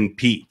not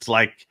compete.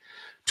 Like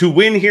to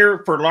win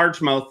here for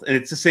largemouth, and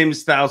it's the same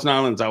as Thousand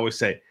Islands, I always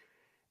say,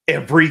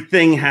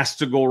 everything has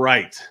to go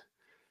right.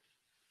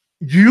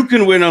 You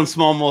can win on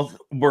smallmouth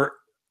where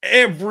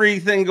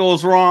everything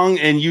goes wrong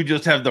and you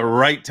just have the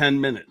right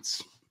 10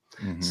 minutes.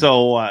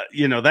 So,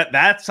 you know,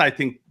 that's, I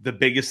think, the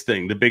biggest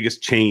thing, the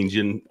biggest change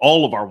in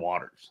all of our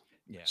waters.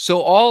 Yeah.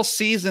 So all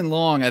season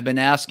long, I've been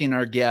asking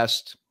our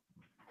guest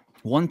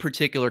one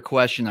particular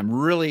question. I'm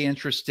really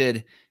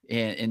interested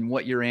in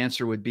what your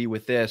answer would be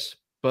with this.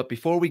 But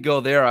before we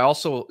go there, I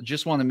also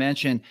just want to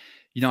mention,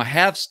 you know, I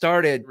have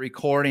started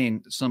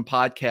recording some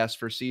podcasts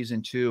for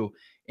season 2,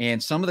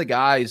 and some of the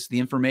guys, the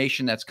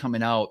information that's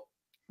coming out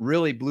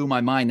really blew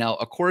my mind. Now,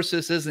 of course,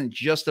 this isn't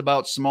just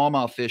about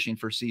smallmouth fishing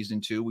for season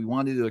 2. We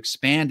wanted to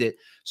expand it.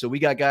 So we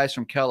got guys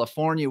from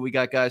California, we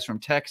got guys from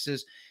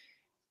Texas,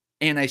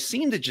 and I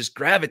seem to just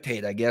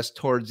gravitate, I guess,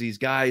 towards these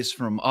guys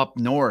from up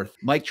north.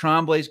 Mike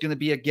Tremblay is going to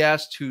be a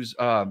guest, who's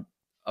a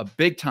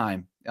big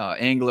time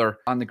angler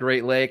on the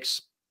Great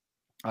Lakes.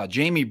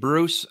 Jamie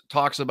Bruce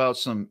talks about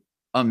some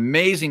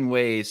amazing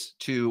ways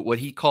to what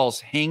he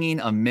calls hanging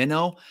a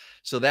minnow.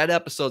 So that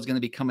episode is going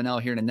to be coming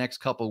out here in the next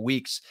couple of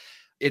weeks.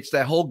 It's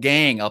that whole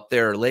gang up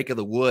there, Lake of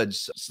the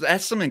Woods. So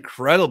that's some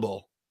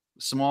incredible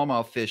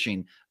smallmouth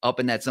fishing up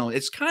in that zone.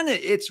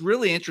 It's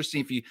really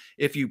interesting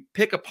if you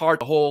pick apart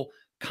the whole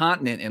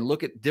continent and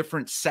look at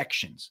different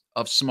sections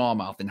of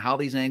smallmouth and how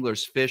these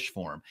anglers fish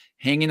for them.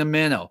 Hanging a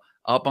minnow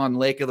up on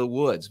Lake of the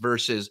Woods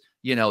versus,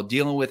 you know,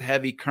 dealing with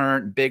heavy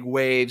current, big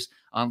waves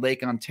on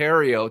Lake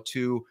Ontario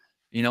to,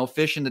 you know,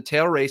 fishing the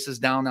tail races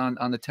down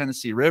on the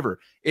Tennessee River.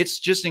 It's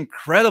just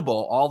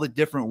incredible, all the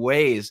different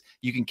ways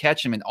you can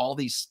catch them and all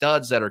these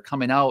studs that are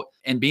coming out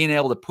and being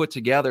able to put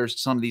together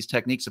some of these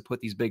techniques to put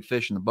these big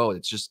fish in the boat.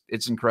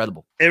 It's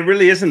incrediable. It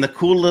really is. And the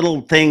cool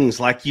little things,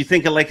 like you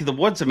think of Lake of the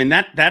Woods. I mean,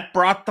 that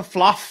brought the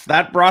fluff,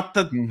 that brought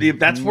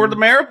that's where the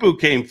marabou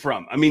came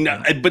from. I mean,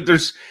 but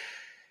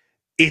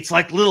it's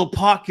like little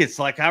pockets.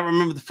 Like I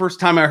remember the first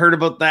time I heard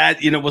about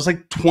that, you know, it was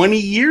like 20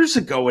 years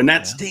ago, and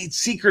that stayed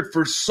secret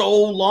for so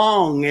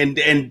long.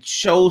 And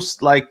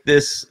shows like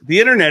this, the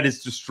internet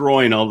is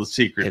destroying all the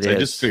secrets. I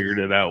just figured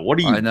it out. What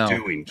are you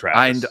doing,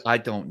 Travis? I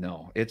don't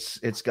know. It's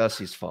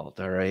Gussie's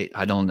fault. All right.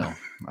 I don't know.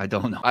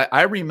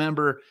 I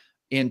remember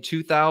in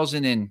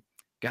 2000 and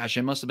gosh,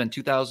 it must have been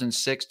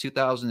 2006,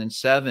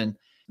 2007.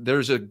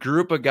 There's a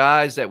group of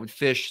guys that would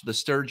fish the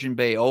Sturgeon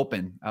Bay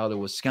Open out of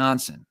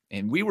Wisconsin.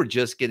 And we were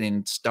just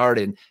getting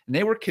started. And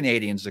they were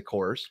Canadians, of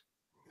course.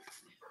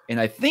 And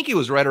I think it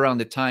was right around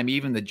the time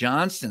even the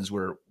Johnstons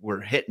were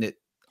hitting it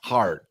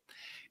hard.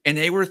 And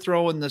they were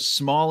throwing the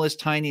smallest,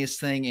 tiniest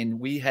thing. And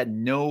we had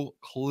no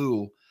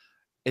clue,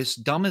 as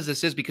dumb as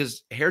this is,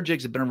 because hair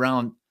jigs have been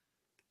around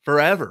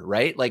forever,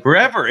 right? Like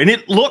forever. And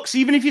it looks,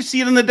 even if you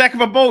see it on the deck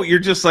of a boat, you're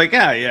just like,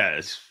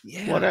 it's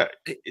whatever.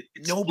 It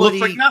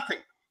looks like nothing.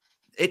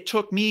 It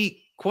took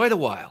me quite a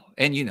while.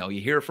 And, you know,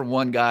 you hear from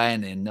one guy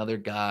and then another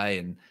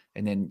guy,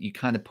 and then you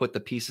kind of put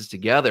the pieces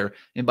together.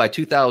 And by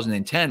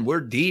 2010,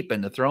 we're deep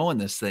into throwing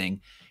this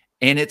thing,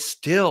 and it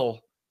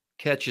still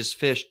catches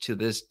fish to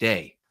this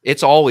day.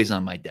 It's always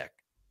on my deck.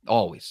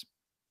 Always.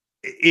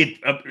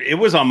 It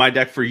was on my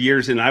deck for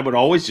years, and I would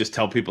always just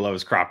tell people I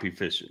was crappie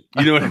fishing.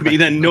 You know what I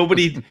mean? And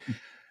nobody...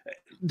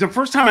 The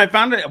first time I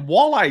found it, a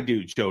walleye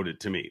dude showed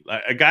it to me.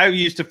 A guy who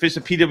used to fish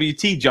a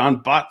PWT, John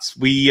Butts.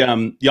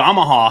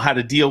 Yamaha had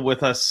a deal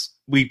with us.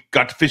 We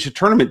got to fish a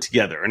tournament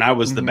together, and I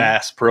was the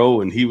bass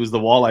pro, and he was the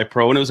walleye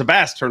pro, and it was a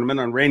bass tournament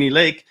on Rainy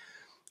Lake.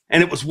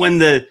 And it was when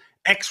the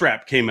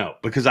X-Wrap came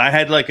out, because I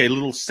had like a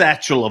little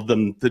satchel of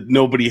them that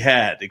nobody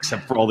had,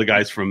 except for all the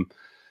guys from,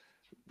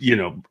 you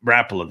know,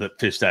 Rapala that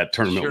fished that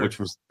tournament, which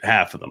was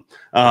half of them.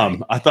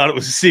 I thought it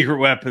was a secret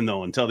weapon,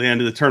 though, until the end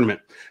of the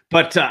tournament.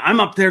 But I'm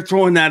up there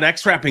throwing that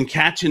X-Wrap and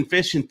catching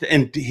fish, and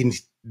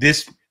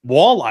this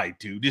walleye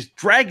dude is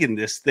dragging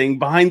this thing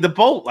behind the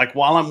boat, like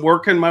while I'm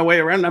working my way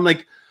around. I'm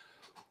like,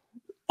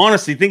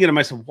 honestly thinking to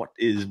myself, what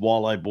is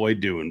Walleye Boy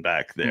doing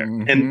back there?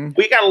 And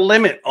we got a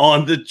limit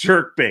on the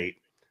jerk bait.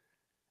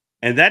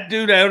 And that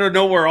dude out of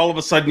nowhere, all of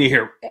a sudden you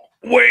hear,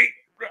 wait,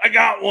 I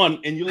got one.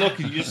 And you look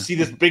and you just see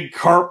this big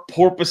carp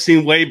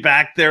porpoising way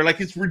back there. Like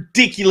it's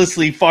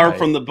ridiculously far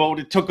from the boat.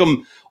 It took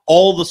him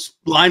all the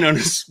line on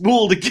his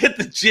spool to get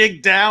the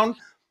jig down.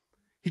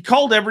 He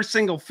called every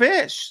single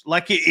fish.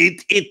 Like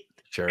it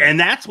Sure. And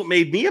that's what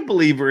made me a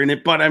believer in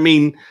it. But I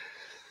mean,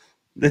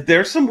 that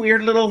there's some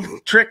weird little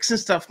tricks and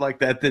stuff like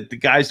that the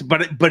guys,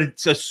 but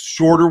it's a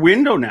shorter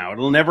window now.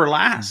 It'll never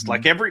last.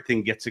 Like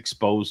everything gets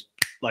exposed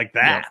like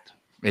that. Yep.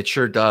 It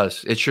sure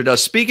does. It sure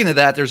does. Speaking of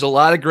that, there's a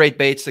lot of great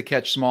baits to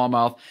catch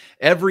smallmouth.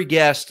 Every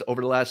guest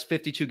over the last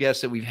 52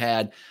 guests that we've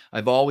had,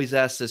 I've always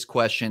asked this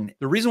question.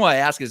 The reason why I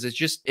ask is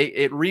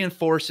it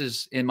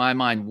reinforces in my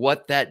mind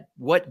what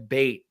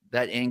bait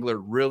that angler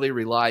really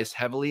relies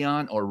heavily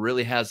on or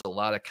really has a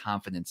lot of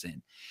confidence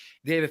in.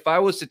 Dave, if I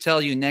was to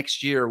tell you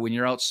next year when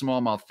you're out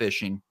smallmouth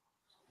fishing,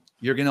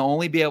 you're going to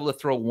only be able to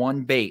throw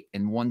one bait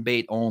and one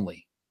bait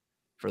only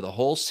for the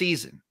whole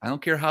season. I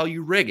don't care how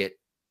you rig it.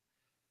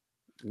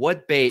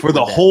 What bait for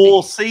the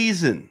whole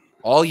season?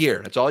 All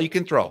year. That's all you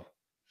can throw.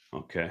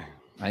 Okay.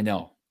 I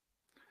know.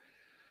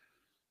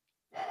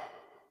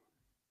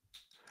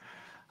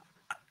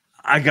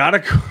 I'm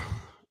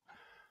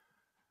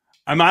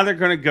either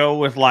going to go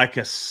with like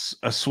a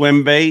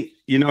swim bait,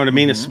 you know what I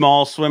mean? A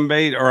small swim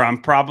bait, or I'm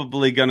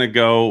probably going to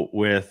go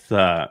with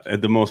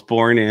the most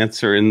boring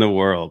answer in the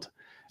world,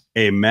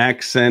 a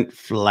Maxent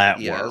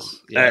flatworm.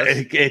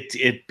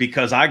 Yes.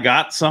 Because I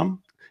got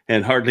some.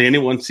 And hardly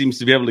anyone seems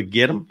to be able to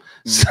get them.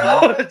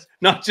 So it's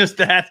not just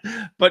that,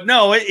 but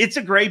no, it's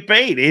a great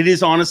bait. It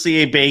is honestly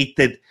a bait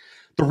that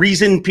the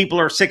reason people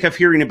are sick of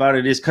hearing about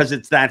it is because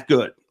it's that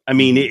good. I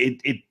mean,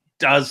 it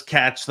does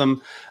catch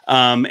them.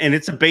 And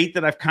it's a bait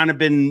that I've kind of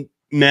been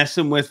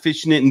messing with,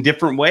 fishing it in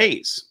different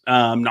ways,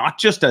 not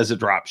just as a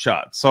drop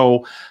shot.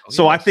 So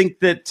I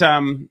think that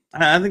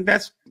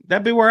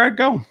that'd be where I'd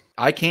go.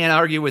 I can't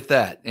argue with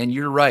that. And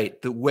you're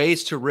right. The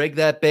ways to rig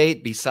that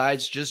bait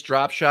besides just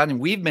drop shot, and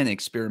we've been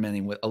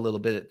experimenting with a little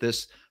bit at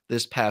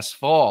this past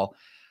fall.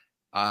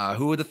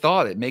 Who would have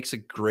thought it makes a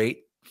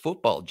great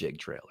football jig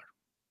trailer?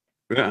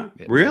 Yeah,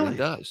 it really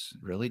does.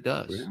 Really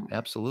does. Yeah.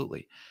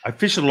 Absolutely. I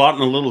fish a lot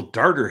in a little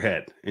darter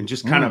head and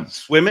just kind of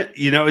swim it.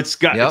 You know, it's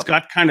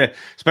got kind of,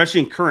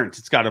 especially in current,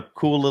 it's got a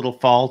cool little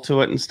fall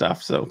to it and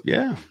stuff. So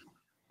yeah.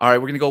 All right,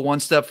 we're gonna go one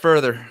step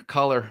further.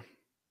 Color.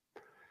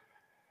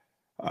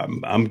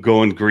 I'm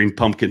going green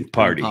pumpkin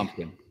party. Green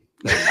pumpkin.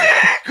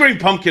 Green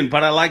pumpkin,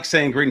 but I like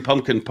saying green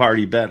pumpkin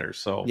party better.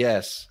 So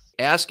yes,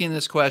 asking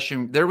this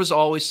question, there was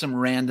always some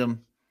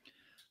random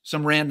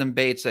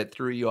baits that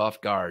threw you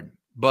off guard.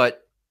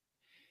 But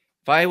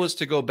if I was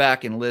to go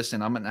back and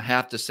listen, I'm going to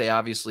have to say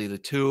obviously the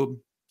tube,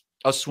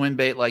 a swim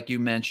bait like you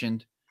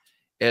mentioned,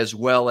 as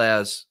well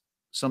as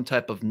some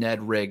type of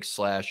Ned rig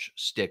 /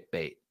 stick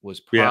bait was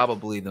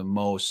probably the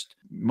most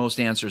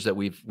answers that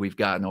we've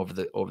gotten over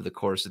the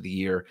course of the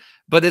year.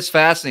 But it's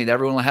fascinating.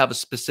 Everyone will have a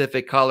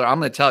specific color. I'm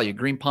going to tell you,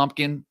 green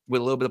pumpkin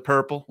with a little bit of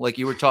purple, like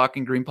you were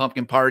talking, green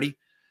pumpkin party.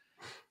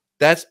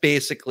 That's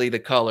basically the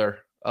color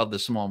of the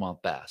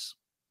smallmouth bass.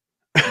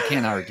 You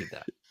can't argue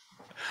that.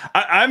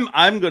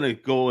 I'm going to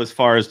go as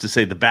far as to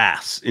say the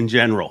bass in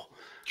general.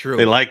 True.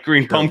 They like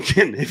green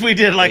pumpkin. If we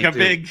did like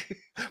big,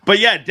 but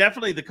yeah,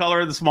 definitely the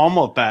color of the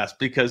smallmouth bass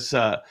because,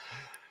 I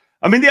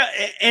mean,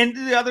 and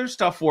the other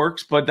stuff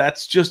works, but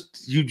that's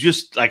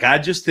I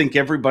just think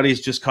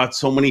everybody's just caught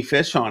so many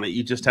fish on it.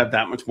 You just have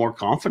that much more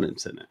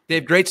confidence in it.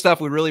 Dave, great stuff.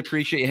 We really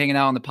appreciate you hanging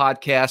out on the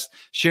podcast,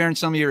 sharing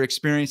some of your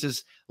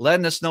experiences,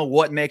 letting us know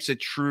what makes a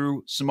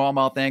true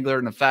smallmouth angler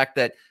and the fact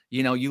that,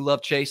 you know, you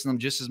love chasing them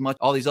just as much.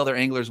 All these other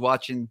anglers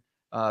watching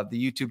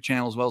the YouTube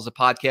channel as well as the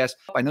podcast.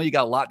 I know you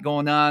got a lot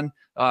going on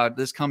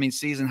this coming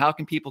season. How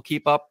can people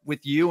keep up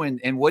with you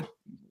and what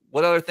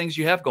other things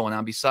you have going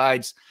on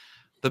besides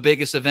the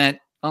biggest event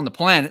on the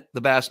planet,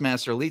 the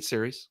Bassmaster Elite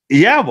Series?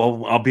 Yeah,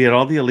 well, I'll be at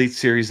all the Elite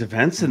Series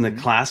events and the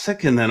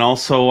Classic, and then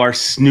also our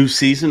new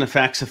season of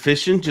Facts of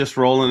Fishing just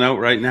rolling out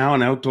right now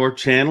on Outdoor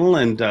Channel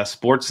and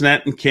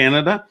Sportsnet in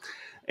Canada.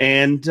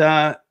 And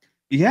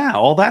yeah,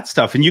 all that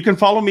stuff. And you can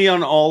follow me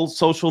on all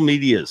social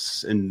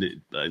medias and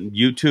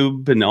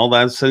YouTube and all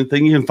that same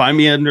thing. You can find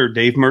me under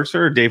Dave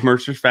Mercer or Dave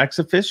Mercer's Facts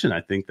of Fishing. I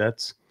think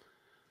that's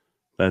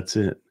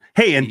it.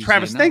 Hey, and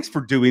Travis, thanks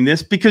for doing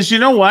this because you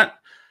know what?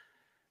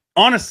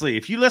 Honestly,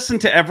 if you listen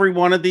to every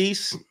one of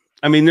these,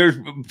 I mean, there's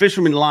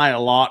fishermen lie a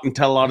lot and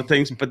tell a lot of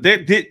things, but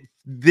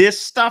this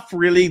stuff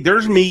really,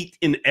 there's meat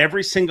in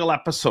every single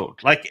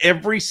episode. Like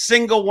every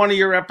single one of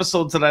your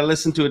episodes that I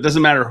listen to, it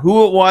doesn't matter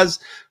who it was,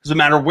 doesn't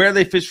matter where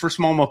they fish for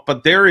smallmouth,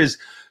 but there is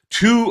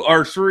 2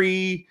 or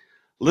 3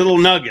 little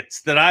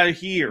nuggets that I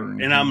hear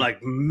and I'm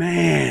like,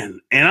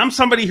 man, and I'm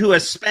somebody who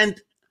has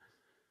spent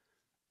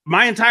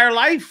my entire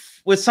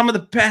life with some of the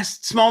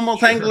best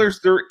smallmouth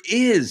anglers there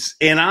is.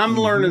 And I'm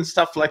learning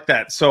stuff like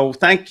that. So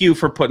thank you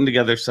for putting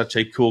together such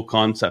a cool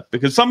concept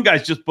because some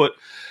guys just put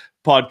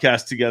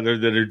podcasts together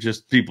that are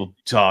just people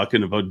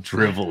talking about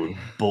drivel and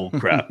bull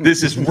crap.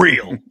 This is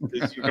real.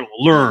 You're going to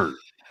learn.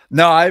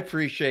 No, I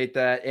appreciate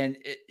that. And,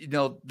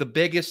 the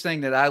biggest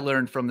thing that I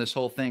learned from this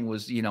whole thing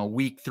was,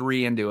 week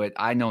 3 into it,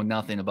 I know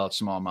nothing about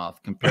smallmouth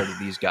compared to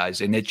these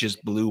guys. And it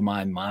just blew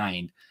my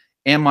mind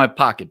and my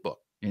pocketbook.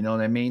 You know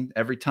what I mean?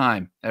 Every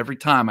time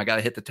I got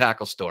to hit the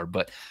tackle store.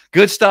 But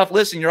good stuff.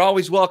 Listen, you're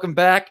always welcome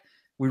back.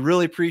 We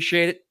really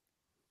appreciate it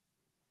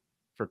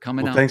for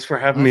coming out. Thanks for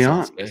having me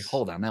on. Hey,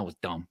 hold on. That was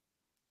dumb.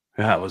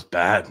 Yeah, it was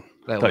bad.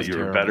 I thought you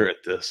were better at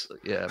this.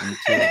 Yeah, me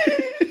too.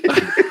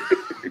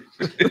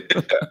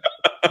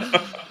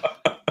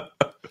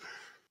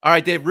 All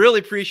right, Dave,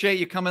 really appreciate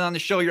you coming on the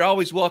show. You're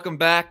always welcome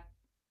back.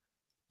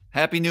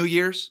 Happy New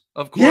Year's,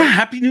 of course. Yeah,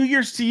 Happy New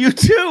Year's to you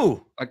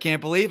too. I can't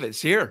believe it.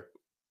 It's here.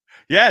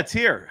 Yeah, it's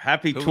here.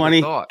 Happy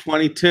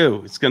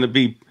 2022. It's going to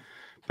be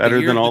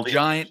better than all the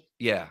giant.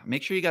 Yeah,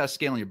 make sure you got a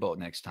scale on your boat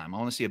next time. I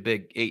want to see a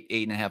big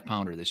 8.5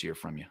 pounder this year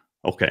from you.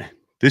 Okay.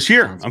 This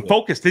year, I'm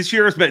focused. This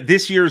year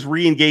is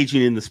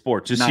re-engaging in the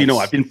sport. Just so you know,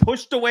 I've been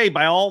pushed away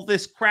by all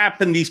this crap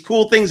and these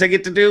cool things I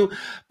get to do.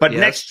 But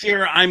next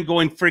year, I'm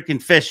going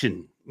freaking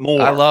fishing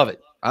more. I love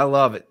it.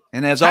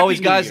 And as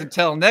always, guys,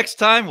 until next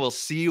time, we'll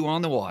see you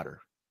on the water.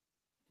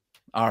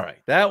 All right.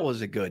 That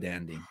was a good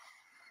ending.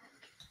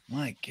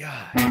 My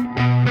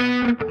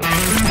God.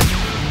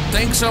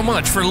 Thanks so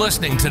much for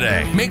listening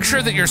today. Make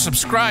sure that you're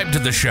subscribed to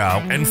the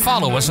show and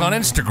follow us on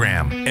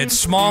Instagram at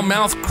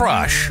Smallmouth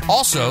Crush.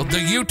 Also, the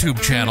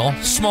YouTube channel,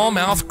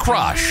 Smallmouth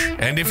Crush.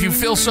 And if you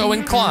feel so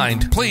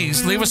inclined,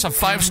 please leave us a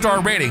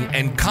 5-star rating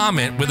and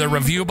comment with a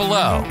review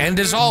below. And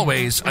as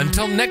always,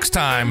 until next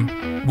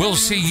time, we'll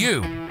see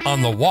you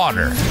on the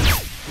water.